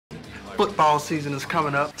football season is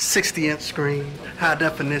coming up. 60-inch screen, high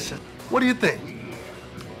definition. What do you think?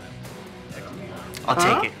 I'll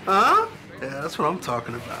take it. Huh? Yeah, that's what I'm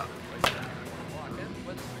talking about.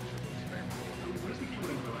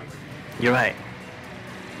 You're right.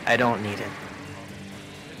 I don't need it.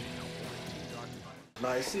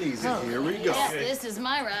 Nice and easy. Here we go. Yes, this is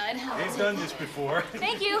my ride. I've done this before.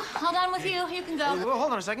 Thank you. All done with you. You can go. Well,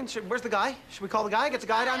 hold on a second. Where's the guy? Should we call the guy? Get the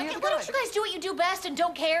guy down here? Okay, why don't you guys do what you do best and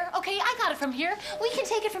don't care? Okay, I got it from here. We can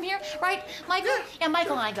take it from here, right, Michael? Yeah,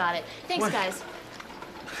 Michael and I got it. Thanks, guys.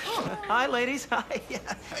 Hi, ladies. Hi. Yeah.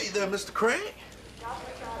 Hey there, Mr. Craig.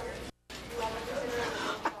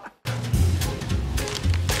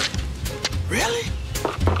 Really?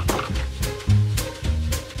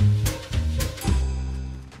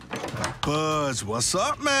 Buzz, what's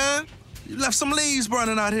up, man? You left some leaves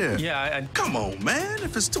burning out here. Yeah, Come on, man.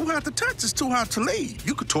 If it's too hot to touch, it's too hot to leave.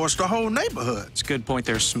 You could torch the whole neighborhood. it's a good point.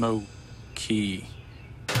 There's smoky.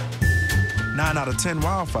 9 out of 10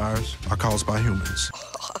 wildfires are caused by humans.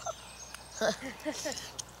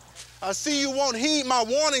 I see you won't heed my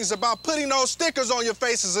warnings about putting those stickers on your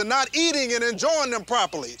faces and not eating and enjoying them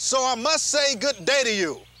properly. So I must say good day to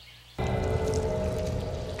you.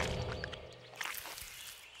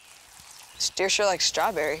 Steer sure likes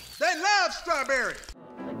strawberry. They love strawberry.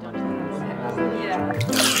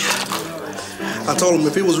 I told him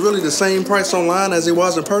if it was really the same price online as it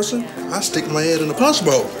was in person, I'd stick my head in the punch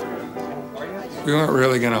bowl. We weren't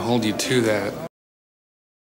really gonna hold you to that.